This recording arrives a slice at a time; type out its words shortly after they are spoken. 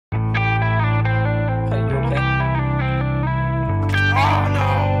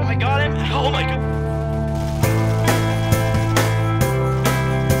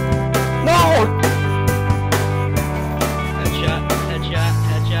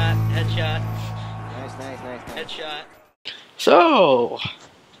nice. Headshot. So,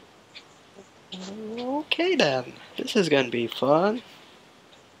 okay then. This is gonna be fun.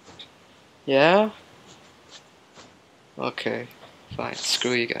 Yeah? Okay, fine.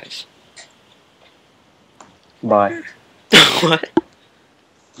 Screw you guys. Bye. What?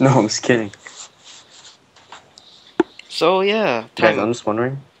 No, I'm just kidding. So, yeah. Guys, I'm just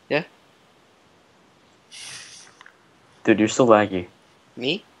wondering. Yeah? Dude, you're still laggy.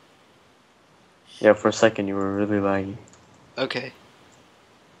 Me? Yeah, for a second you were really laggy. Okay.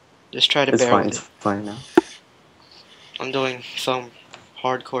 Just try to It's bear fine, with it's it. fine now. I'm doing some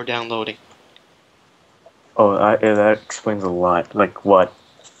hardcore downloading Oh, yeah, that explains a lot. Like what?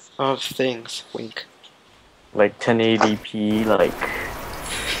 of things. Wink. Like 1080p, like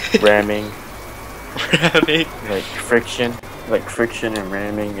ramming, Ramming. like friction and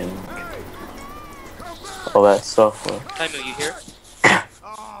ramming and all that stuff. Taimo, you here?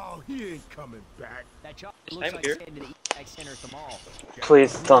 Oh, he ain't coming back. Is Taimo here?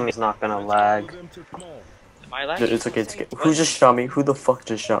 Please tell me he's not gonna lag. Am I lagging? Dude, it's okay, it's okay. Who just shot me? Who the fuck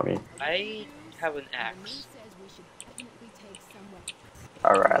just shot me? I have an axe.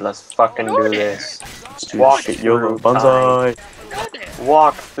 Alright, let's fucking do this. Dude, Walk shit, through YOLO, banzai!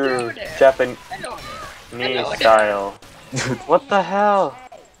 Walk through Japanese Hello there. style. What the hell?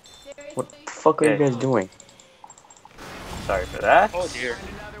 What the fuck are you Okay. guys doing? Sorry for that. Oh dear.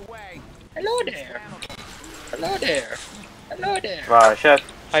 Hello there. Hello there. Hello there. Wow, chef,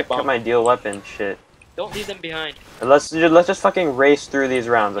 Hi, look at Bomb. my deal weapon shit. Don't leave them behind. Let's just fucking race through these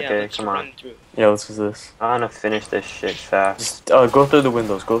rounds, Yeah, okay? let's Come on. run through. Yeah, let's do this. I wanna finish this shit fast. Just go through the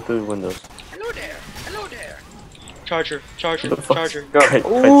windows, go through the windows. Hello there. Hello there. Charger. Charger. What the fuck? Charger. Go. Kite,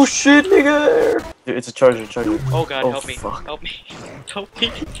 Oh shit, nigga! Dude, it's a charger. Oh god, Oh, help me. fuck. Help me. Help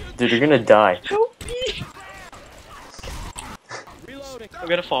me. Dude, you're gonna die. Help me. I'm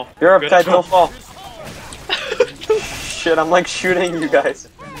gonna fall. You're I'm up, gonna Kite, don't fall. Shit, I'm like shooting you guys.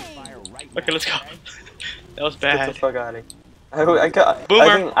 Okay, let's go. That was Get the bad. fuck out of here. I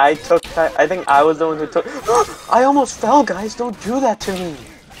Boomer. think I took. I think I was the one who took. I almost fell, guys. Don't do that to me.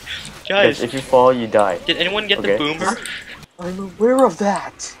 Guys, If you fall, you die. did anyone get Okay. the boomer? I'm aware of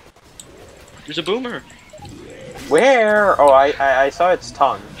that. There's a boomer. Where? Oh, I saw its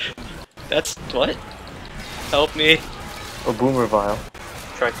tongue. That's what? Help me. A boomer vial.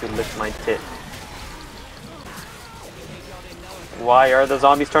 Try to lick my tit. Why are the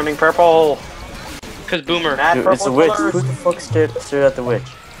zombies turning purple? Cause boomer. Mad Dude, purple it's a witch. colors. Who the fuck stared at the witch?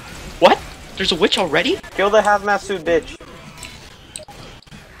 What? There's a witch already? Kill the hazmat suit, bitch.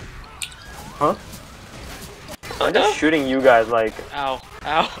 Huh? I'm just shooting you guys like. Ow.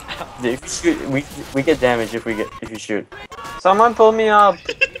 Ow. Ow. If you shoot, we get damage if you shoot. Someone pull me up.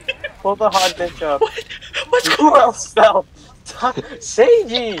 Pull the hot bitch up. What? What's Who going on? else fell?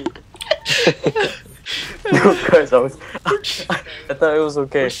 Seiji. No, guys, I thought it was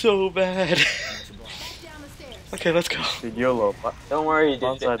okay. We're so bad. Okay, let's go. Dude, YOLO. Don't worry, dude.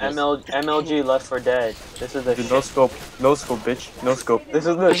 Outside this. MLG Left 4 Dead. This is the Dude, shit. no scope, bitch. No scope. This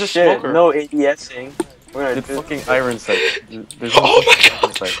is the There's a shit. smoker. No ADSing. We're gonna Dude, do fucking iron sight. There's no Oh my fucking iron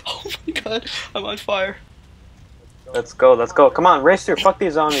god! sight. Oh my god! I'm on fire. Let's go, let's go. Come on, race through. Fuck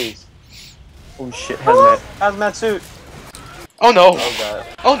these zombies. Oh shit, hazmat. Hazmat suit. Oh no! Oh god.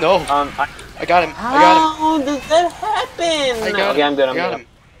 Oh no! I got him. I got him. How does that happen? I got Okay, him. I'm good. I I'm got good. him.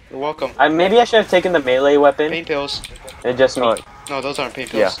 You're welcome. Maybe I should have taken the melee weapon. Pain pills. It just me. No, those aren't pain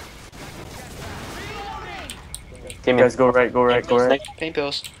Yeah. pills. Give me, Guys, go right. Pain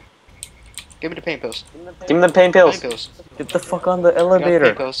pills. Give me the pain pills. give me the pain Pain pills. pills. Get the fuck on the I got pain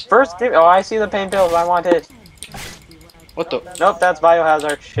elevator. pills. First, give. Oh, I see the pain pills. I want it. What the? Nope, that's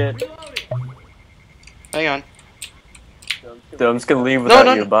biohazard shit. Hang on. Dude, I'm just gonna leave No, without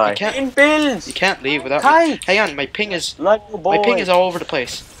no, you. no. Bye. You can't. Pain pills. You can't leave without Kite. me. Hang on. My ping is. Like a boy. My ping is all over the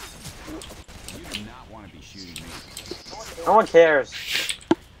place. No one cares.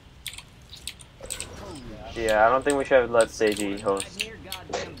 Yeah, I don't think we should have let Seiji host.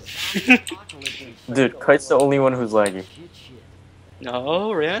 Dude, Kite's the only one who's laggy.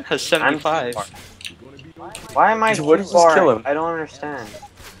 No, Ryan has I'm 75. Why am I Dude, what too did you just far? kill him? I don't understand.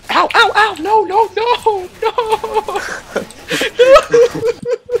 Ow! Ow! Ow! No! No! No!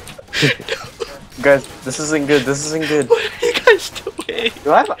 Guys, this isn't good. This isn't good. What are you guys doing?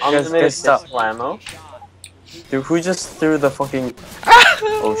 Do I have unlimited guys, stop. pistol ammo? Dude, who just threw the fucking?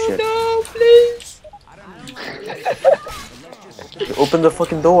 Oh shit. No! Please! Open the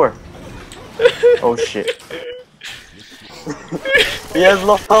fucking door. Oh shit. He has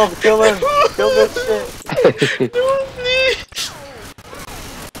low health. Kill him. Kill this shit. No! Please!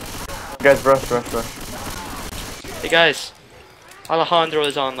 Guys, rush. Hey guys, Alejandro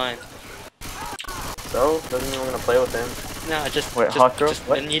is online. So doesn't mean we're gonna play with him. No, just Wait, hot girl? just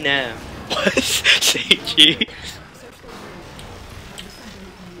What? letting you know. What? CG.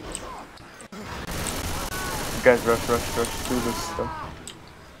 Guys, rush through this stuff.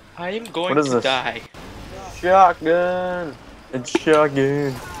 I am going What is to this? die. Shotgun. It's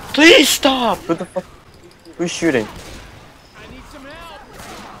shotgun. Please stop! What the fuck? Who's shooting?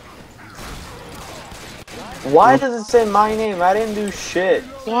 Why does it say my name? I didn't do shit.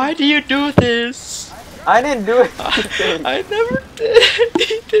 Why do you do this? I didn't do anything. I never did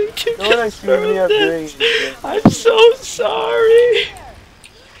anything to Don't accuse me of doing this. anything. I'm so sorry.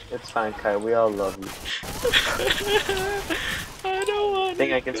 It's fine, Kai. We all love you. I don't want I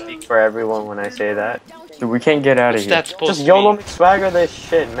think I can speak for everyone when I say that. Dude, we can't get out of What's here. that supposed Just to YOLO mean? McSwagger this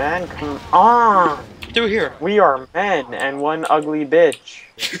shit, man. Come on. Through here. We are men and one ugly bitch.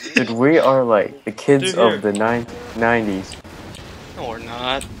 Dude, we are like the kids Dude, here. of the 90s. No, we're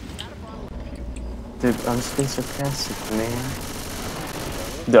not. Dude, I'm just being sarcastic, man.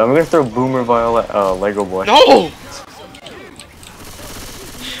 Dude, I'm gonna throw Boomer Violet Lego boy. No!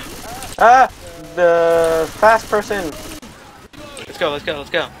 Ah! The fast person. Let's go, let's go, let's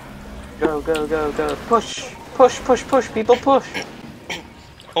go. Go, go, go, go. Push. Push, push, push. People push.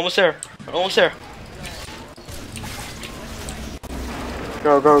 Almost there. We're almost there.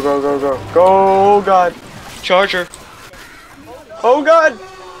 Go, go, go, go, go. Go, oh god. Charger. Oh god.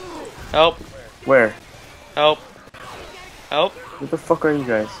 Help. Where? Help. Help. What the fuck are you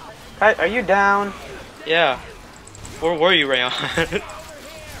guys? Kai, are you down? Yeah. Where were you, Rayon?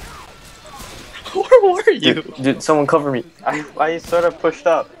 Where were you? Dude, someone cover me. I sort of pushed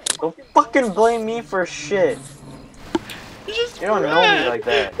up. Don't fucking blame me for shit. You don't know me like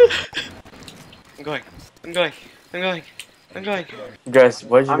that. I'm going. I'm going. I'm going. I'm going. Guys,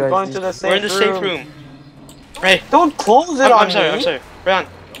 why'd you I'm guys going do- to the safe We're in the safe room. Ray. Don't close it on I'm sorry. me. I'm sorry. Rayon.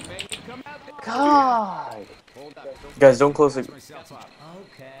 God. Guys, don't close it. Okay,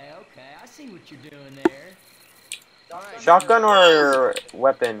 I see what you're doing there. Shotgun or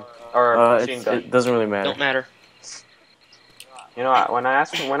weapon or machine gun? It doesn't really matter. Don't matter. You know, when I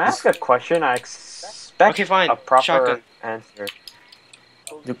ask a question, I expect Okay, fine. a proper Shotgun. answer.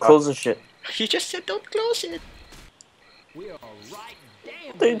 Dude, close the shit. You just said don't close it. We are right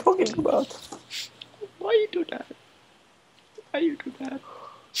damn. What are you talking about? Why you do that? Why you do that?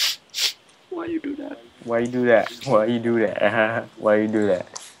 Why you do that? Why you do that? Why you do that? Why you do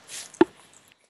that?